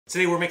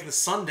Today we're making the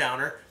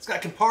Sundowner. It's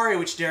got Campari,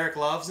 which Derrick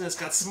loves, and it's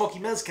got smoky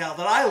Mezcal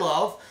that I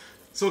love.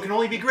 So it can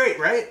only be great,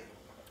 right?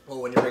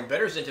 Well, when you bring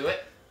bitters into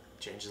it,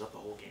 changes up the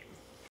whole game.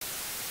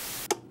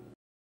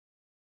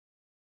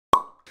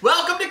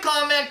 Welcome to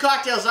Sundown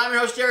Cocktails. I'm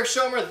your host, Derrick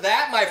Schommer.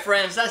 That, my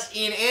friends, that's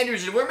Ian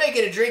Andrews, and we're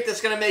making a drink that's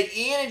going to make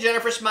Ian and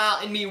Jennifer smile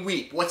and me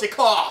weep. What's it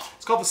called?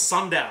 It's called the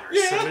Sundowner,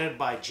 Yeah. submitted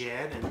by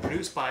Jan and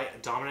produced by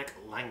Dominic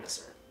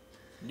Langmisser.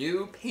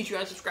 New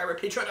Patreon subscriber,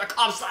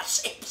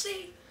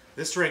 patreon.com/CMC.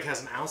 This drink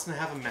has 1.5 ounces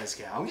of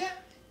Mezcal. Oh, yeah.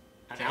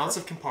 An ounce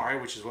of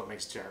Campari, which is what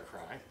makes Derrick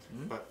cry,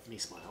 but me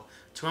smile.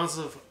 2 ounces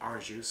of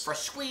orange juice. Fresh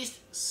squeezed.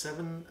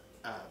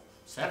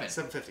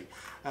 750.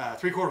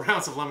 3/4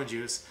 ounce of lemon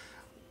juice.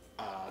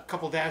 A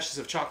couple dashes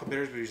of chocolate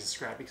bitters, we're using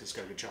Scrappy because it's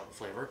got a good chocolate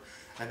flavor.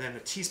 And then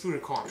a teaspoon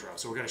of Cointreau.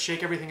 So we're going to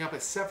shake everything up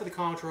except for the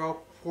Cointreau,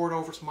 pour it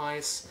over some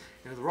ice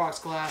into the rocks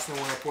glass, and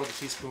then we're going to pour the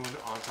teaspoon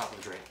on top of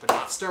the drink. But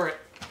not stir it.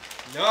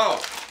 No.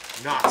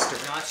 Not stir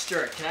it. Not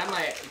stir it. Can I have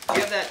my... Do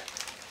you have that...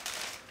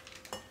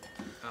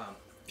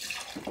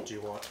 Do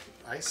you want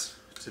ice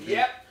to be...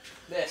 Yep.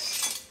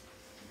 This.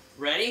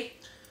 Ready?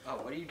 Oh,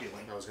 what are you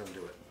doing? I was going to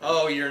do it.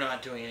 Oh, you're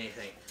not doing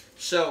anything.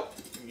 So,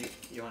 you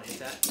want to hit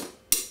that?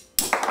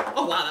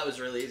 Oh, wow, that was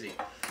really easy.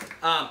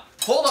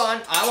 Hold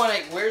on. I want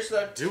to... Where's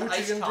the do what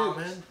ice you're going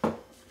to tongs? do, man.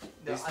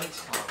 The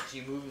ice tongs.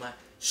 You move my...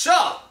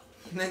 So!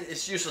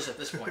 It's useless at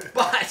this point.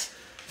 But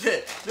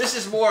this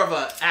is more of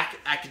a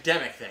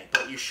academic thing.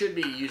 But you should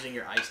be using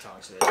your ice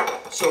tongs for this.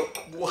 So,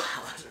 wow,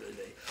 that's really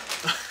big.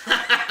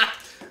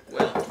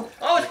 Well...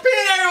 Oh, it's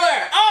peeing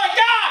everywhere! Oh, my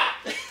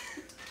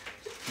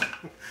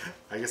God!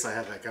 I guess I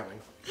had that coming.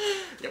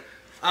 Yep.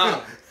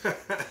 I've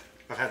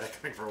had that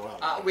coming for a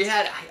while. We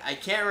had, I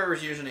can't remember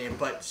his username,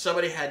 but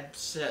somebody had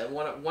said,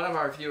 one of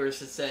our viewers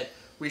had said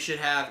we should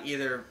have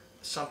either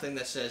something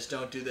that says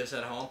don't do this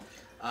at home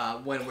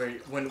when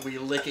we're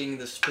licking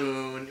the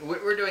spoon.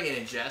 We're doing it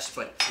in jest,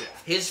 but yeah.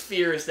 His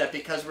fear is that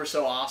because we're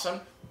so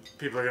awesome,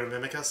 people are going to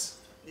mimic us?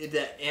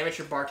 that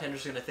amateur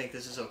bartenders are going to think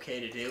this is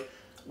okay to do,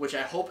 which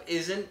I hope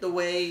isn't the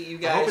way you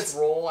guys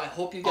roll. I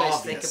hope you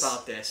guys think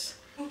about this.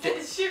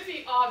 It should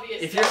be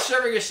obvious. If you're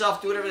serving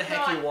yourself, do whatever the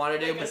heck you want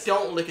to do, but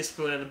don't lick a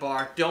spoon at a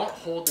bar. Don't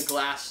hold the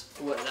glass,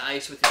 the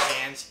ice with your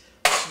hands.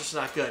 It's just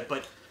not good.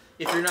 But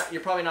if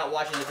you're probably not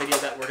watching the video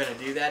that we're gonna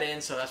do that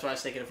in. So that's why I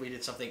was thinking if we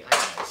did something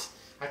ice.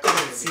 I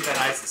couldn't even see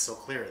that ice. It's so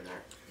clear in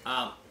there.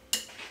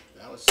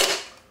 That was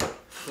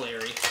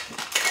flary.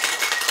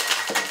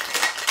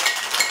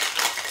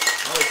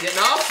 Oh, it's getting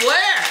all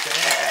flare.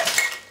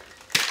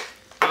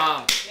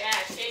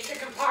 Yeah, shake the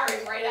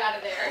Campari right out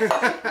of there.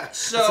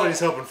 So that's what he's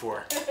hoping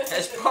for.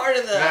 As part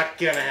of the, not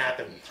gonna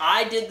happen.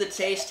 I did the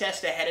taste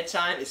test ahead of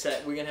time. Is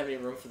that we're gonna have any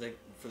room for the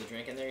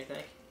drink in there? You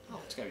think?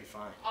 Oh, it's gonna be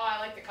fine. Oh, I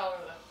like the color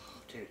though.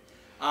 Dude,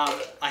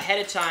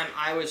 ahead of time,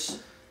 I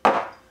was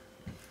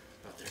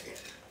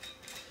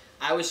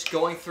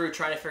going through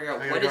trying to figure out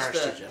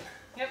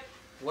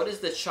what is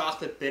the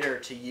chocolate bitter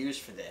to use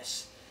for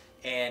this,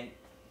 and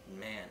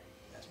man,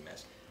 that's a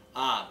mess.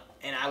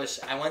 And I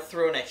went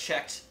through and I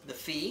checked the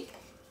fee,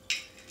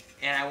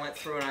 and I went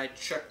through and I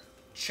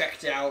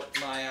checked out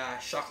my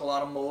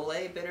Chocolate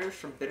Mole bitters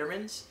from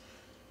Bittermans.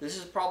 This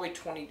is probably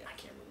 20. I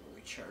can't remember what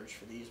we charged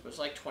for these, but it's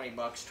like $20,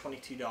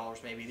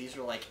 $22 maybe. These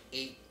are like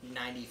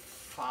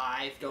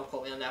 $8.95. Don't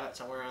quote me on that, but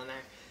somewhere around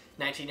there.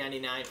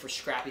 $19.99 for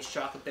Scrappy's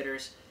chocolate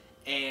bitters.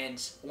 And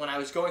when I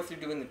was going through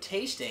doing the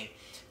tasting,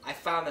 I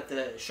found that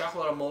the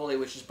Chocolate Mole,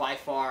 which is by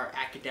far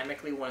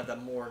academically one of the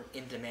more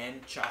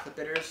in-demand chocolate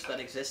bitters that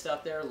exist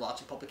out there,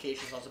 lots of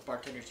publications, lots of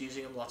bartenders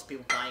using them, lots of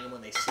people buying them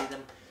when they see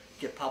them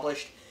get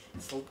published.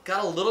 It's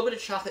got a little bit of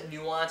chocolate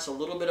nuance, a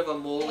little bit of a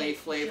mole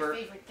flavor. Your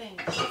favorite thing,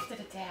 gift to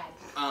the dad.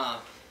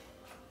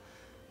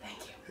 Thank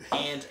you.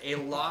 And a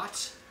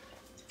lot.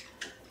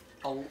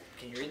 Can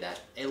you read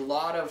that? A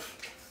lot of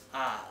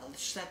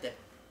just that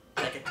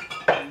like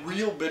a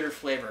real bitter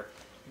flavor.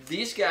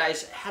 These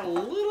guys had a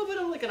little bit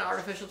of like an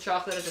artificial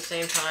chocolate at the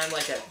same time,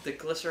 like the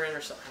glycerin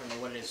or something. I don't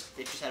know what it is.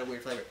 It just had a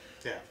weird flavor.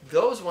 Yeah.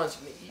 Those ones,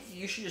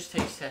 you should just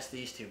taste test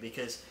these two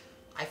because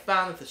I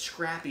found that the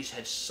Scrappies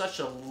had such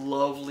a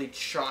lovely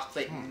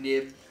chocolate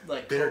nib,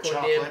 like bitter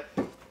cocoa chocolate.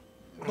 nib.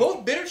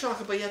 Both bitter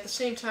chocolate, but yet at the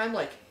same time,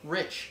 like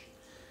rich.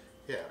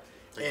 Yeah,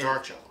 like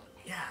dark chocolate.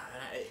 Yeah,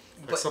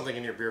 like something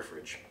in your beer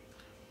fridge.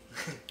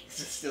 Is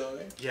it still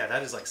there? Yeah,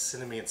 that is like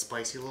cinnamon and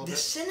spicy a little bit. The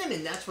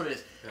cinnamon, that's what it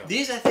is. Yeah.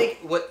 These, I think,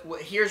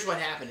 here's what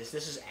happened is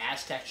this is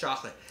Aztec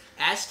chocolate.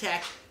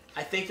 Aztec,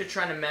 I think they're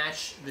trying to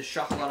match the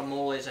Chocolate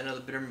Moles. I know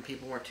the Bitterman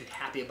people weren't too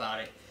happy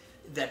about it.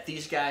 That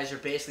these guys are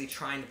basically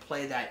trying to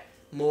play that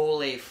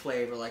mole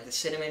flavor, like the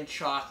cinnamon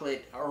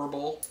chocolate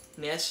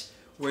herbalness,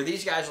 where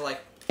these guys are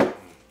like,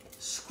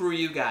 screw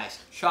you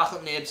guys.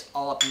 Chocolate nibs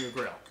all up in your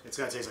grill. It's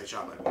gotta taste like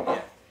chocolate.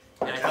 Yeah.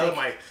 And now that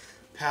my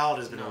palate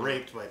has been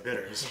raped by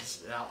bitters.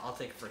 Yes, I'll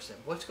take it for a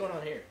second. What's going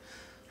on here?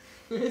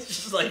 It's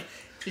just like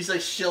he's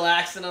like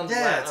chillaxing on the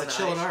it's a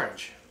chillin'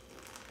 orange.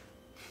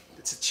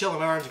 It's a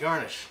chillin' orange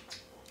garnish.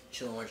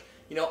 Chillin' orange.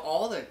 You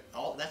know,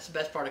 that's the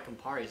best part of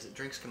Campari is that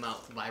drinks come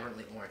out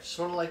vibrantly orange,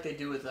 sort of like they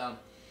do with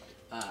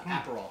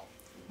Aperol.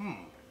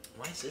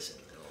 Why is this in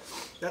the middle?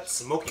 That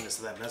smokiness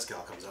of that mezcal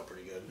comes out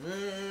pretty good.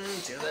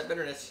 See that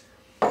bitterness.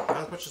 Not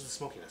as much as the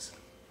smokiness.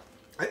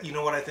 You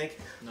know what I think?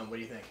 No, what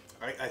do you think?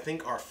 I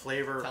think our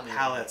flavor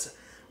palettes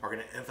are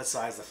going to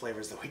emphasize the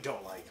flavors that we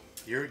don't like.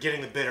 You're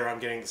getting the bitter, I'm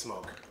getting the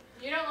smoke.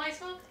 You don't like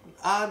smoke?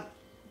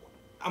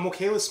 I'm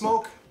okay with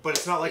smoke, but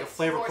it's not like a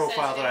flavor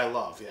profile that I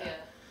love. Yeah.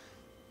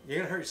 You're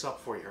going to hurt yourself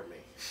before you hurt me.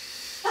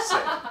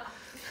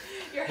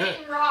 You're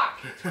hitting rock.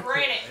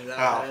 Granite. Is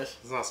that what it is?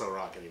 It's not so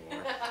rock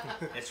anymore.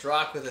 It's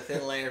rock with a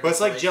thin layer. But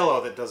it's like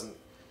Jell-O that doesn't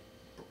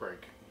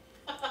break.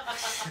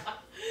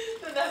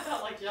 That's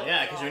not like Jell-O.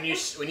 Yeah,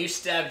 because when you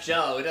stab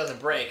Jell-O, it doesn't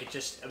break. It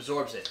just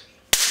absorbs it.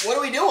 What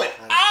are we doing?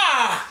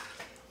 Ah!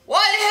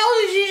 Why the hell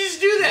did you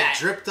just do that?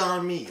 You dripped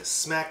on me. You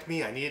smacked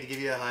me. I needed to give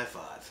you a high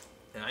five.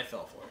 And I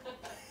fell for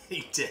it.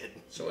 You did.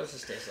 So what does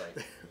this taste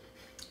like?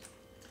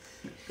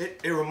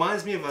 It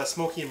reminds me of a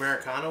smoky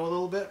Americano a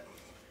little bit.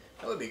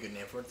 That would be a good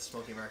name for it, the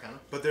smoky Americano.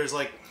 But there's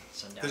like,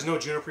 Sundown. there's no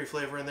juniper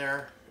flavor in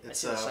there.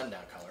 It's a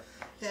sundown color.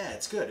 Yeah,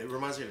 it's good. It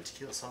reminds me of a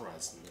tequila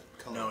sunrise. In the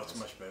color No, it's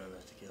much better than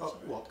tequila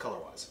sunrise. Well,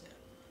 color-wise.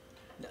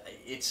 Yeah. No,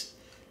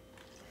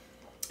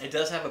 it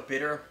does have a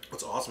bitter.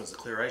 What's awesome is the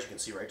clear ice. You can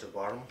see right to the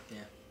bottom. Yeah.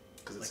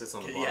 Because it sits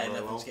on the bottom really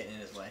well. Nothing's getting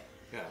in its way.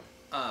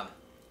 Yeah.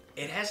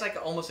 It has like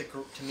almost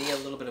to me a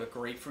little bit of a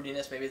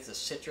grapefruitiness. Maybe it's the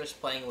citrus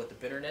playing with the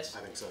bitterness.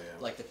 I think so,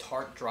 yeah. Like the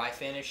tart, dry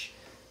finish.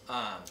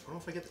 I don't know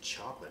if I get the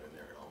chocolate in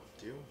there at all.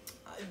 Do you?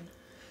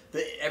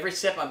 Every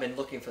sip I've been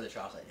looking for the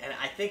chocolate, and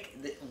I think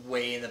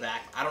way in the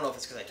back. I don't know if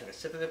it's because I took a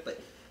sip of it,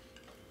 but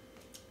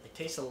it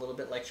tastes a little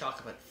bit like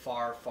chocolate, but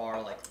far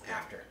like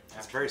after.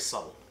 It's very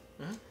subtle.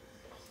 Mm-hmm.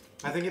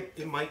 I think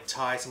it might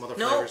tie some other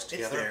flavors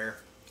together. It's there.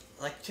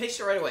 Like taste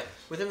it right away.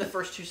 Within the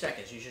first 2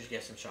 seconds, you should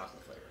get some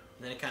chocolate flavor.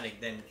 And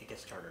then it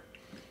gets tartar.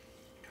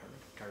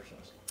 Tartar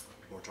sauce.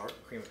 More tart?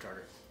 Cream of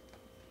tartar.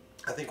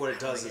 I think what it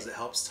does is it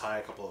helps tie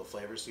a couple of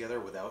flavors together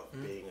without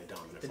being a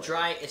dominant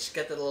flavor. It's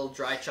got the little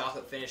dry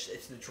chocolate finish.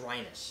 It's the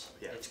dryness.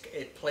 Yeah.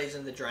 It plays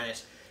in the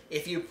dryness.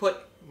 If you put,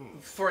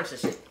 for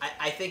instance,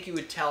 I think you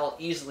would tell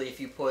easily if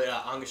you put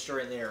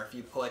Angostura in there, or if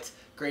you put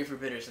grapefruit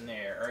bitters in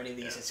there, or any of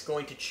these, it's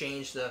going to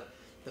change the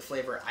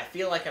flavor. I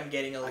feel like I'm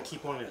getting a. I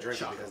keep wanting to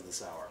drink it because of the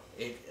sour.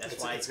 That's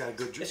why it's got a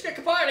good. It's got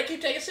Campari. I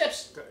keep taking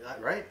sips.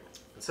 Right.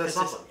 It says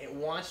something. It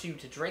wants you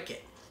to drink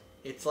it.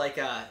 It's like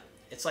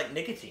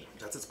nicotine.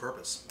 That's its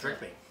purpose.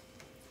 Drink me.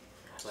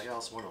 It's like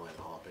Alice in Wonderland.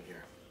 I'll hop in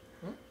here.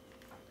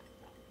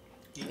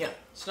 Yeah,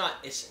 it's not.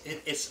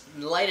 It's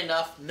light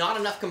enough, not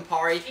enough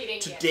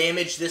Campari to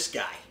damage this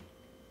guy.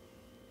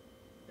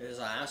 There's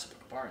an ounce of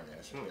Campari in there.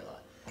 It's really a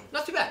lot.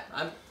 Not too bad.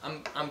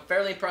 I'm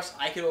fairly impressed.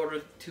 I could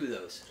order 2 of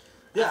those.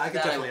 Yeah, After I could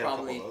that, definitely have a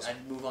couple of those.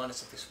 I'd move on to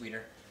something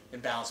sweeter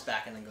and bounce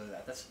back and then go to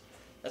that.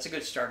 That's a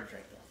good starter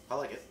drink though. I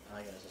like it. I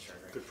like it as a starter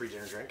drink. Good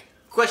pre-dinner drink.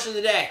 Question of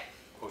the day.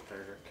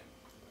 Post-dinner drink.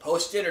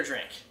 Post-dinner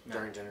drink.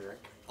 During dinner drink.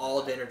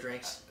 All dinner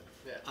drinks.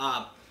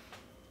 Yeah.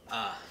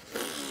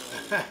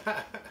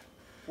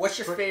 What's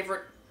your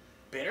favorite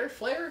bitter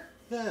flavor?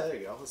 Yeah, there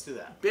you go. Let's do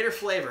that. Bitter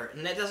flavor,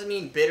 and that doesn't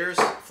mean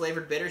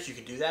flavored bitters. You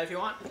can do that if you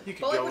want. You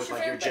could go with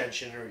like your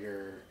gentian or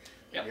your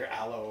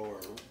aloe or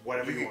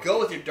whatever you want. Go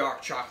with your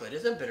dark chocolate.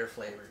 It's a bitter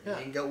flavor. Yeah.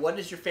 You can go. What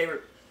is your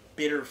favorite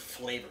bitter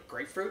flavor?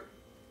 Grapefruit,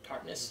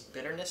 tartness,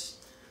 bitterness.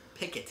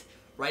 Pick it.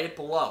 Write it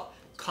below.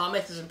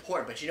 Comment is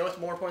important, but you know what's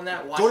more important than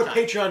that? Watch Go to time.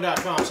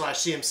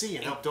 patreon.com/CMC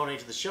and help donate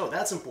to the show.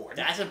 That's important.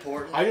 That's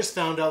important. I just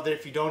found out that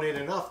if you donate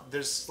enough,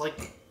 there's like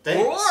things.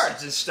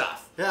 Rewards and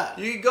stuff. Yeah.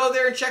 You can go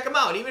there and check them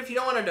out. Even if you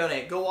don't want to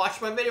donate, go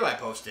watch my video I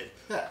posted.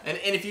 Yeah. And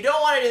if you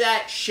don't want to do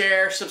that,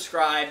 share,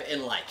 subscribe,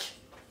 and like.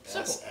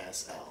 Simple.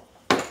 SSL.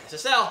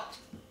 SSL.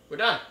 We're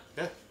done.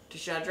 Yeah.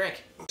 Teach you how to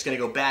drink. It's going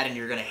to go bad and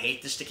you're going to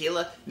hate this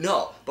tequila?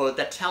 No. But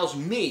that tells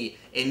me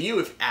and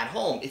you at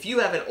home, if you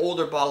have an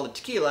older bottle of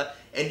tequila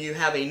and you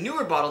have a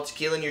newer bottle of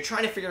tequila and you're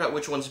trying to figure out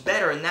which one's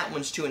better and that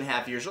one's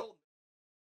 2.5 years old,